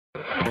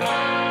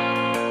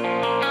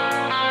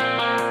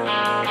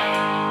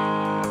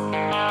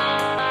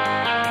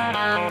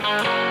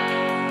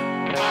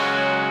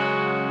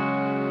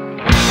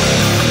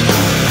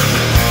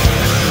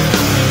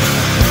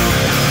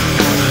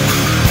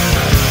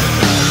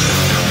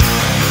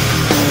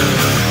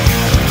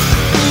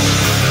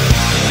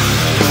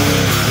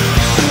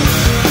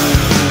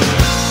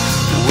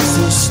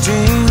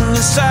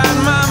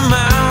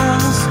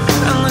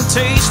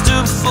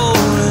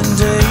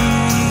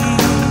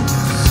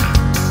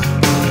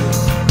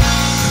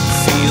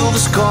the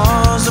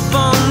scars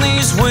upon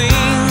these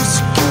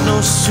wings,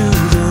 no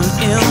soothing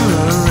in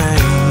the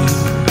rain.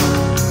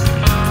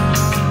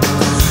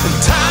 And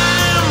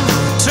time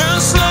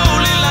turns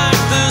slowly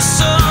like the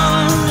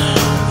sun,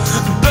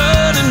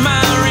 burning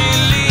my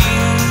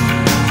relief.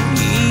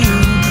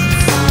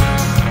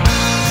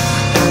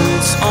 And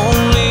it's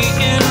only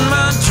in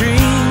my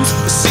dreams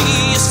I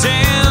see you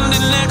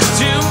standing next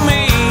to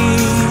me.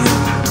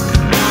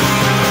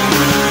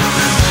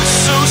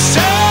 So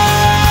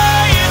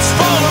say it's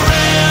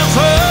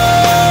forever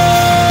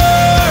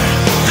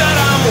that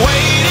I'm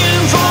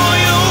waiting for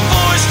your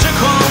voice to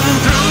come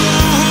through.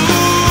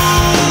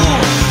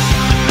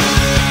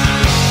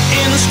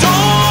 In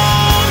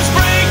storms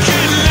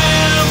breaking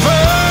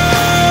ever,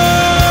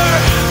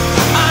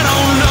 I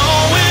don't know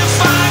if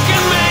I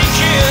can make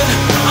it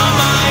on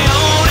my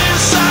own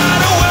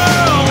inside a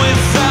world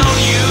without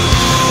you.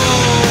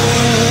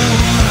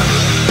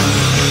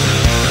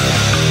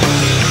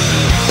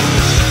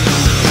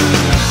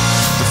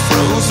 The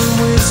frozen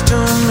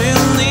wisdom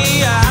in the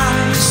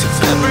eyes of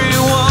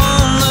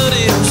everyone that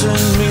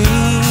isn't me.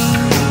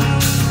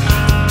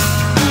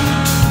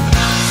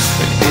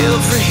 And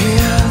every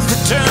head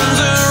that turns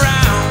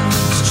around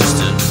is just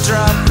a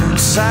drop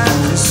inside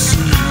the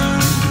sea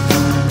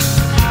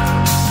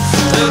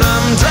that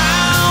I'm drowning